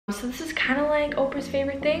So this is kind of like Oprah's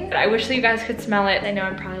favorite thing. But I wish that you guys could smell it. I know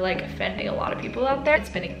I'm probably like offending a lot of people out there. It's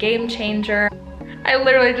been a game changer. I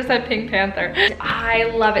literally just had Pink Panther. I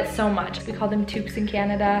love it so much. We call them toques in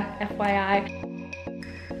Canada,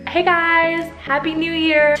 FYI. Hey guys, Happy New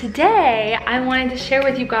Year. Today, I wanted to share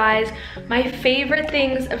with you guys my favorite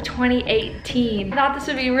things of 2018. I thought this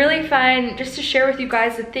would be really fun just to share with you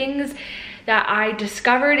guys the things that I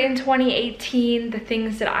discovered in 2018, the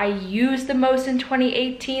things that I used the most in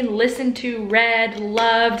 2018, listened to, read,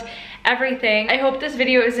 loved, everything. I hope this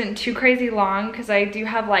video isn't too crazy long because I do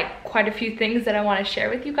have like quite a few things that I want to share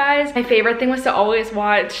with you guys. My favorite thing was to always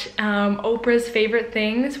watch Oprah's favorite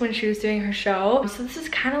things when she was doing her show. So this is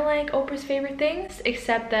kind of like Oprah's favorite things,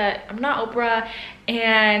 except that I'm not Oprah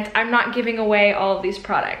and I'm not giving away all of these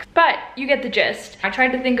products, but you get the gist. I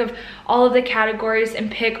tried to think of all of the categories and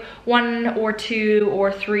pick 1 or 2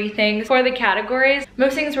 or 3 things for the categories.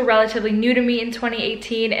 Most things were relatively new to me in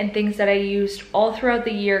 2018 and things that I used all throughout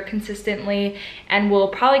the year consistently and will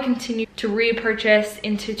probably continue to repurchase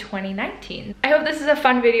into 2019. I hope this is a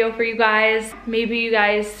fun video for you guys. Maybe you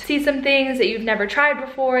guys see some things that you've never tried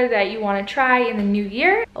before that you want to try in the new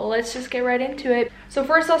year. Let's just get right into it. So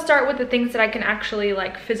first I'll start with the things that I can actually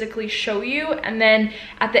like physically show you, and then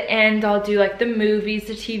at the end I'll do like the movies,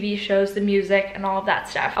 the TV shows, the music, and all of that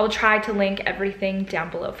stuff. I will try to link everything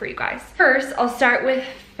down below for you guys. First, I'll start with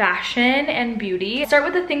fashion and beauty. Start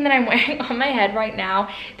with the thing that I'm wearing on my head right now.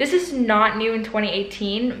 This is not new in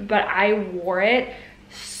 2018, but I wore it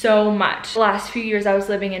so much. The last few years I was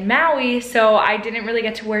living in Maui, so I didn't really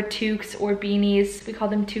get to wear toques or beanies. We call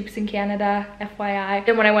them toques in Canada, FYI.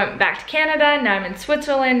 Then when I went back to Canada, now I'm in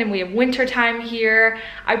Switzerland and we have winter time here,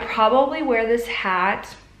 I probably wear this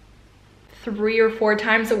hat 3 or 4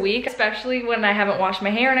 times a week, especially when I haven't washed my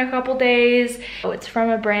hair in a couple days. Oh, it's from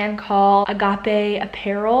a brand called Agape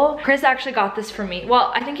Apparel. Chris actually got this for me.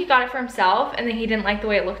 Well, I think he got it for himself and then he didn't like the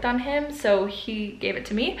way it looked on him, so he gave it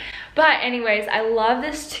to me. But anyways, I love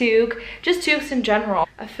this toque, just toques in general.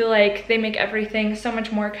 I feel like they make everything so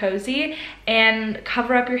much more cozy and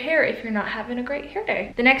cover up your hair if you're not having a great hair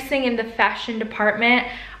day. The next thing in the fashion department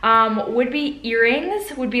would be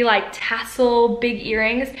earrings, would be like tassel big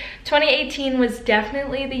earrings. 2018 was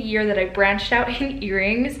definitely the year that I branched out in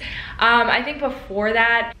earrings. I think before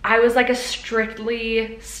that, I was like a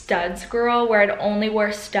strictly studs girl where I'd only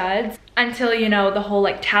wear studs until, you know, the whole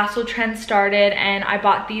like tassel trend started, and I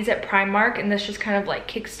bought these at Primark, and this just kind of like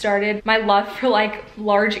kick-started my love for like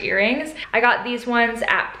large earrings. I got these ones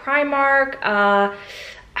at Primark,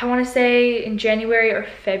 I want to say in January or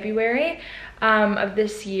February of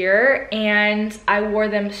this year, and I wore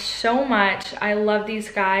them so much. I love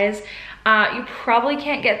these guys. You probably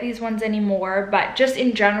can't get these ones anymore, but just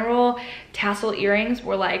in general, tassel earrings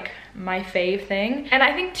were like my fave thing. And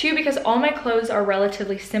I think too, because all my clothes are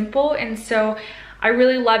relatively simple, and so I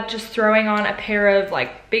really loved just throwing on a pair of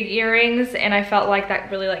like big earrings, and I felt like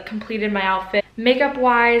that really like completed my outfit. Makeup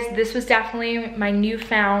wise, this was definitely my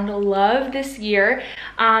newfound love this year.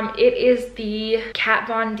 It is the Kat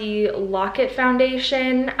Von D Lock-It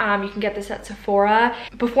foundation. You can get this at Sephora.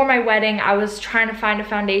 Before my wedding, I was trying to find a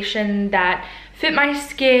foundation that fit my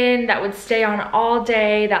skin, that would stay on all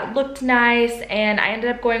day, that looked nice, and I ended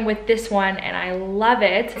up going with this one, and I love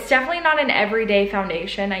it. It's definitely not an everyday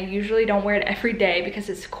foundation. I usually don't wear it every day because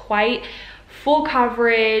it's quite full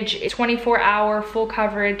coverage, 24-hour full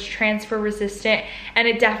coverage, transfer resistant, and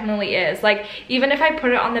it definitely is. Like, even if I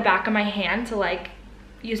put it on the back of my hand to like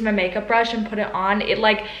use my makeup brush and put it on, it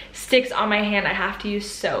like sticks on my hand. I have to use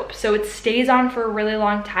soap, so it stays on for a really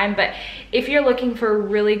long time. But if you're looking for a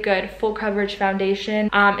really good full coverage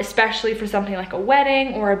foundation, especially for something like a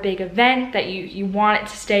wedding or a big event that you want it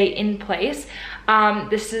to stay in place,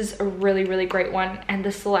 this is a really great one. And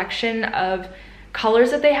the selection of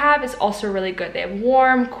colors that they have is also really good. They have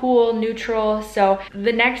warm, cool, neutral. So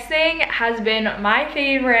the next thing has been my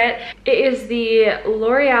favorite. It is the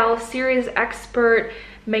L'Oreal Series Expert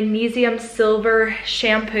Magnesium Silver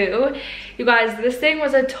Shampoo. You guys, this thing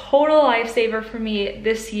was a total lifesaver for me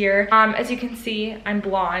this year. As you can see, I'm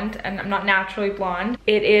blonde and I'm not naturally blonde.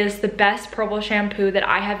 It is the best purple shampoo that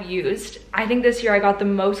I have used. I think this year I got the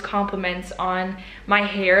most compliments on my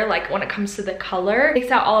hair, like when it comes to the color. It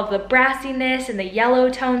takes out all of the brassiness and the yellow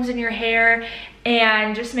tones in your hair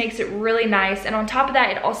and just makes it really nice. And on top of that,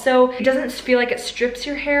 it doesn't feel like it strips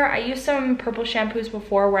your hair. I used some purple shampoos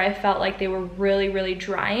before where I felt like they were really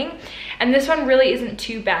drying, and this one really isn't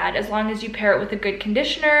too bad as long as you pair it with a good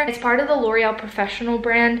conditioner. It's part of the L'Oreal Professional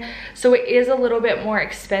brand, so it is a little bit more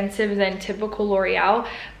expensive than typical L'Oreal,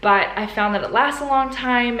 but I found that it lasts a long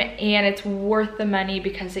time and it's worth the money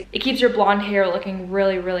because it keeps your blonde hair looking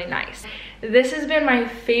really nice. This has been my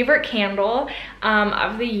favorite candle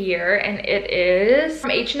of the year, and it is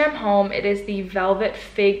from H&M Home. It is the Velvet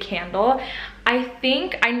Fig candle.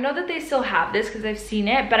 I know that they still have this because I've seen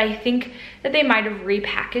it, but I think that they might have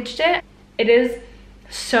repackaged it. It is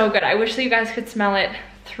so good. I wish that you guys could smell it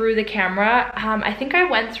through the camera. I think I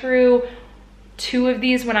went through 2 of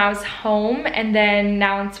these when I was home, and then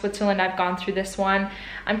now in Switzerland I've gone through this one.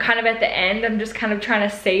 I'm kind of at the end. I'm just kind of trying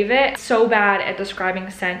to save it. So bad at describing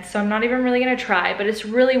scents, so I'm not even really gonna try, but it's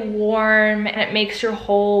really warm and it makes your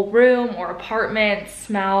whole room or apartment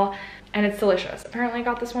smell, and it's delicious. Apparently I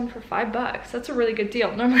got this one for $5. That's a really good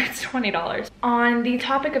deal. Normally it's $20. On the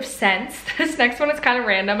topic of scents, this next one is kind of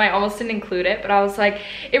random. I almost didn't include it, but I was like,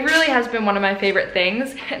 it really has been one of my favorite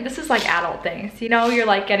things. And this is like adult things. You know, you're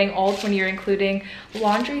like getting old when you're including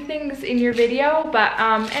laundry things in your video. But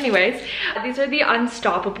anyways, these are the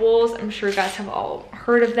Unstoppables. I'm sure you guys have all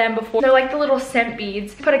heard of them before. They're like the little scent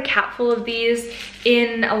beads. Put a cap full of these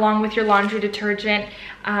in along with your laundry detergent,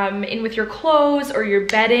 in with your clothes or your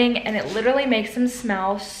bedding, and it literally makes them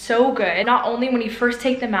smell so good. Not only when you first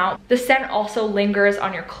take them out, the scent also lingers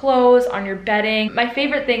on your clothes, on your bedding. My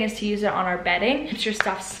favorite thing is to use it on our bedding. It's your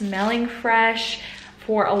stuff smelling fresh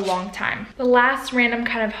for a long time. The last random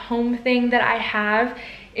kind of home thing that I have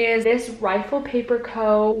is this Rifle Paper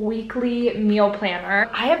Co. weekly meal planner.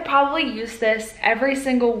 I have probably used this every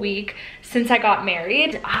single week since I got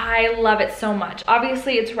married. I love it so much.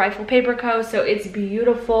 Obviously it's Rifle Paper Co., so it's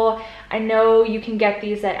beautiful. I know you can get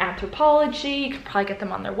these at Anthropology. You can probably get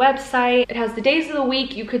them on their website. It has the days of the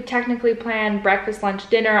week. You could technically plan breakfast, lunch,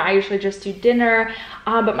 dinner. I usually just do dinner.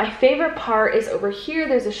 But my favorite part is over here,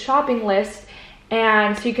 there's a shopping list,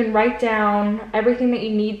 and so you can write down everything that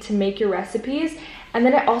you need to make your recipes. And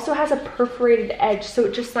then it also has a perforated edge, so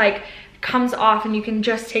it just like comes off and you can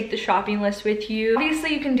just take the shopping list with you.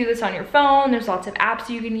 Obviously you can do this on your phone. There's lots of apps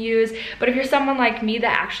you can use, but if you're someone like me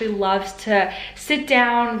that actually loves to sit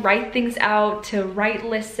down, write things out, to write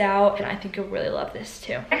lists out, and I think you'll really love this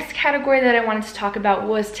too. Next category that I wanted to talk about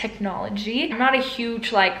was technology. I'm not a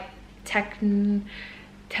huge like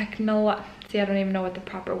See, I don't even know what the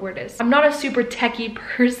proper word is. I'm not a super techie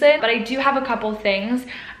person, but I do have a couple things.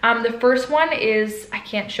 The first one is, I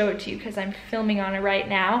can't show it to you because I'm filming on it right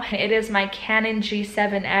now. It is my Canon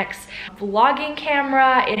G7X vlogging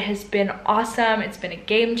camera. It has been awesome. It's been a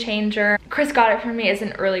game changer. Chris got it for me as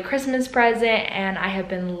an early Christmas present and I have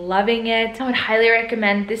been loving it. I would highly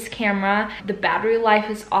recommend this camera. The battery life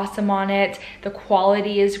is awesome on it. The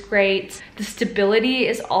quality is great. The stability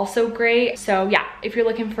is also great. So yeah, if you're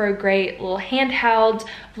looking for a great little handheld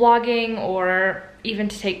vlogging or even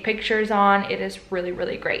to take pictures on, it is really,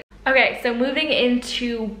 really great. Okay, so moving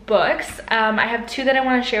into books, I have 2 that I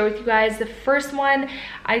want to share with you guys. The first one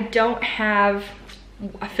I don't have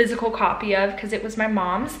a physical copy of because it was my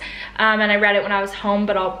mom's, and I read it when I was home,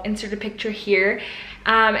 but I'll insert a picture here.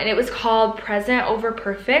 And it was called Present Over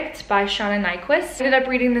Perfect by Shauna Nyquist. I ended up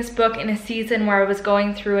reading this book in a season where I was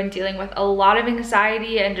going through and dealing with a lot of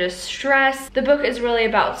anxiety and just stress. The book is really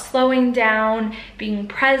about slowing down, being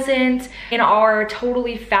present in our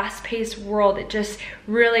totally fast-paced world. It just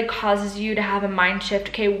really causes you to have a mind shift.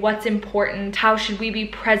 Okay, what's important? How should we be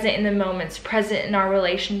present in the moments, present in our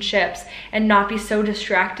relationships, and not be so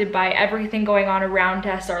distracted by everything going on around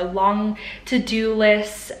us, our long to-do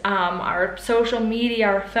lists, our social media,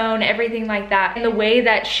 our phone, everything like that. And the way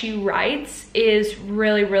that she writes is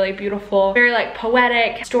really, really beautiful. Very like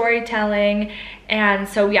poetic storytelling. And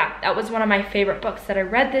so yeah, that was one of my favorite books that I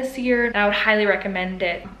read this year. And I would highly recommend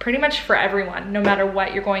it pretty much for everyone, no matter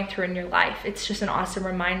what you're going through in your life. It's just an awesome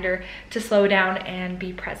reminder to slow down and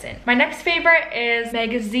be present. My next favorite is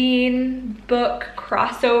magazine book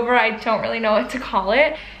crossover. I don't really know what to call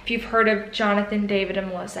it. If you've heard of Jonathan David and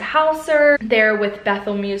Melissa Hauser, they're with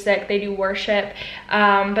Bethel Music. They do worship,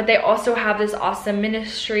 but they also have this awesome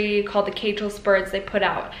ministry called the Cageless Birds. They put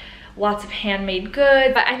out lots of handmade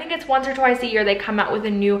goods, but I think it's once or twice a year they come out with a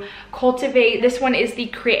new Cultivate. This one is the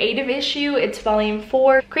creative issue. It's volume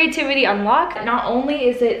 4, Creativity Unlocked. Not only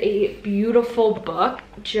is it a beautiful book,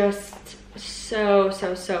 just so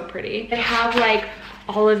pretty. They have like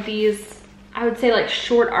all of these, I would say like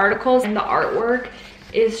short articles, and the artwork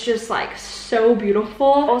is just like so beautiful.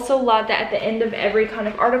 Also love that at the end of every kind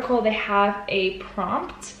of article they have a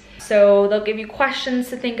prompt. So they'll give you questions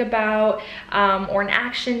to think about, or an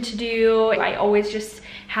action to do. I always just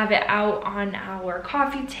have it out on our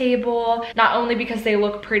coffee table, not only because they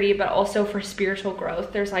look pretty, but also for spiritual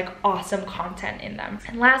growth. There's like awesome content in them.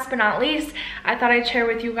 And last but not least, I thought I'd share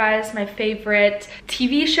with you guys my favorite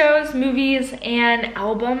TV shows, movies, and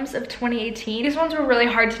albums of 2018. These ones were really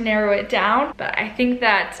hard to narrow it down, but I think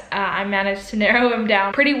that I managed to narrow them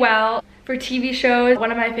down pretty well. For TV shows, one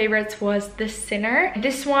of my favorites was The Sinner.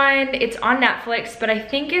 This one, it's on Netflix, but I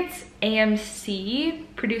think it's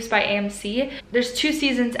AMC, produced by AMC. There's 2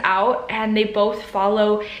 seasons out and they both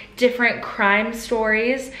follow different crime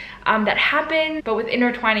stories that happen, but with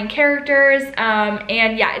intertwining characters.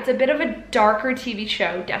 And yeah, it's a bit of a darker TV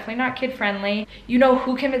show, definitely not kid friendly. You know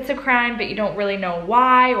who commits a crime, but you don't really know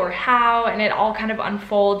why or how, and it all kind of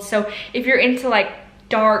unfolds. So if you're into like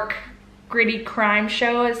dark, gritty crime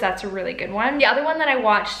shows, that's a really good one. The other one that I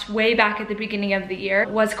watched way back at the beginning of the year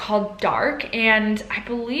was called Dark, and I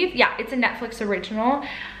believe, yeah, it's a Netflix original,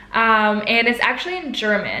 and it's actually in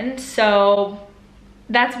German, so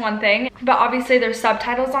that's one thing. But obviously there's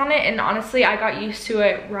subtitles on it, and honestly I got used to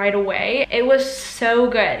it right away. It was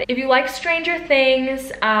so good. If you like Stranger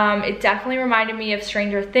Things, it definitely reminded me of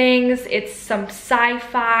Stranger Things. It's some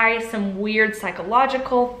sci-fi, some weird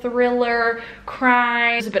psychological thriller,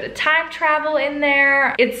 crime. There's a bit of time travel in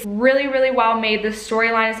there. It's really, really well made. The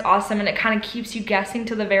storyline is awesome, and it kind of keeps you guessing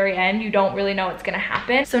to the very end. You don't really know what's gonna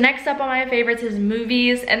happen. So next up on my favorites is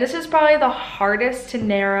movies, and this is probably the hardest to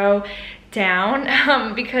narrow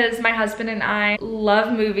down because my husband and I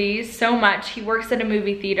love movies so much. He works at a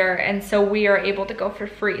movie theater, and so we are able to go for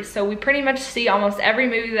free. So we pretty much see almost every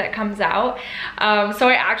movie that comes out. So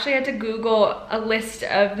I actually had to Google a list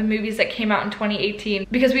of the movies that came out in 2018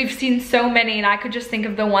 because we've seen so many, and I could just think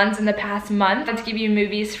of the ones in the past month. To give you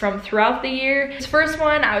movies from throughout the year. This first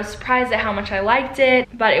one, I was surprised at how much I liked it,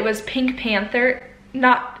 but it was Pink Panther.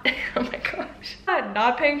 Not, oh my gosh,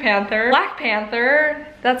 not Pink Panther, Black Panther,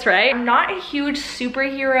 that's right. I'm not a huge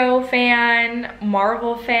superhero fan,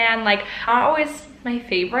 Marvel fan, like not always my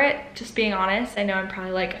favorite, just being honest. I know I'm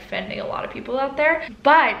probably like offending a lot of people out there,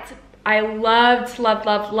 but I loved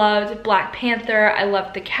Black Panther. I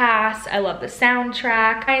loved the cast, I loved the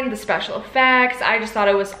soundtrack, and the special effects. I just thought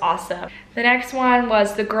it was awesome. The next one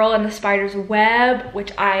was The Girl in the Spider's Web,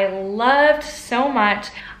 which I loved so much.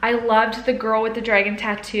 I loved The Girl with the Dragon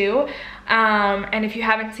Tattoo. And if you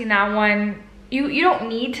haven't seen that one, you don't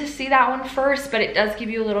need to see that one first, but it does give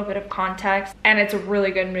you a little bit of context, and it's a really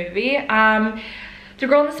good movie. The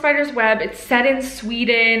Girl in the Spider's Web, it's set in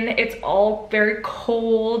Sweden. It's all very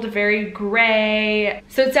cold, very gray.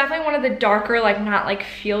 So it's definitely one of the darker, like not like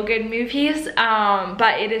feel-good movies,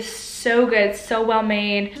 but it is so good, so well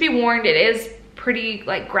made. To be warned, it is pretty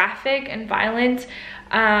like graphic and violent.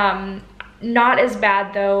 Not as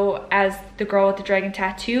bad though as The Girl with the Dragon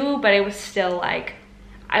Tattoo, but it was still like,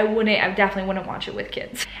 I definitely wouldn't watch it with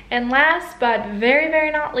kids. And last but very,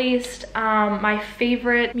 very not least, my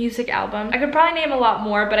favorite music album. I could probably name a lot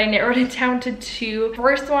more, but I narrowed it down to 2.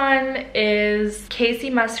 First one is Casey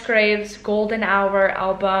Musgrave's Golden Hour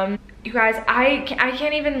album. You guys, I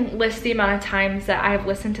can't even list the amount of times that I have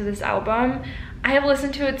listened to this album. I have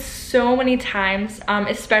listened to it so many times,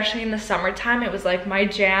 especially in the summertime. It was like my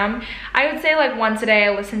jam. I would say like once a day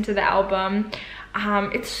I listened to the album.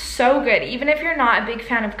 It's so good. Even if you're not a big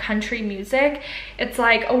fan of country music, it's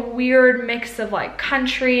like a weird mix of like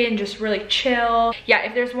country and just really chill. Yeah,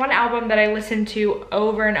 if there's one album that I listened to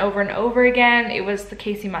over and over and over again, it was the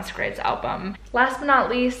Casey Musgraves album. Last but not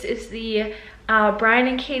least is the Brian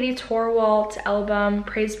and Katie Torwalt album,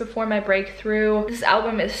 Praise Before My Breakthrough. This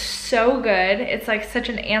album is so good. It's like such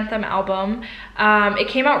an anthem album. It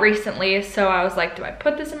came out recently, so I was like, do I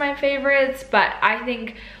put this in my favorites? But I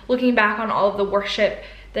think looking back on all of the worship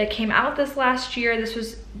that came out this last year, this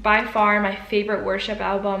was by far my favorite worship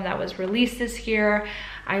album that was released this year.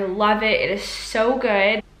 I love it. It is so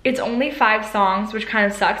good. It's only 5 songs, which kind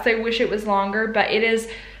of sucks. I wish it was longer, but it is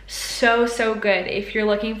so good if you're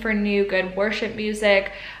looking for new good worship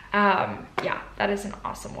music. Yeah, that is an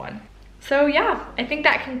awesome one. So yeah, I think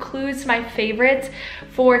that concludes my favorites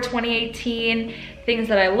for 2018. Things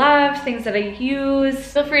that I love, things that I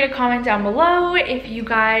use. Feel free to comment down below if you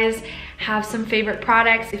guys have some favorite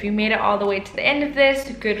products. If you made it all the way to the end of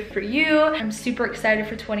this, good for you. I'm super excited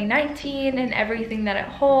for 2019 and everything that it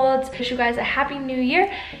holds. Wish you guys a happy new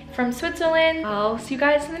year from Switzerland. I'll see you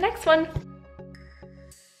guys in the next one.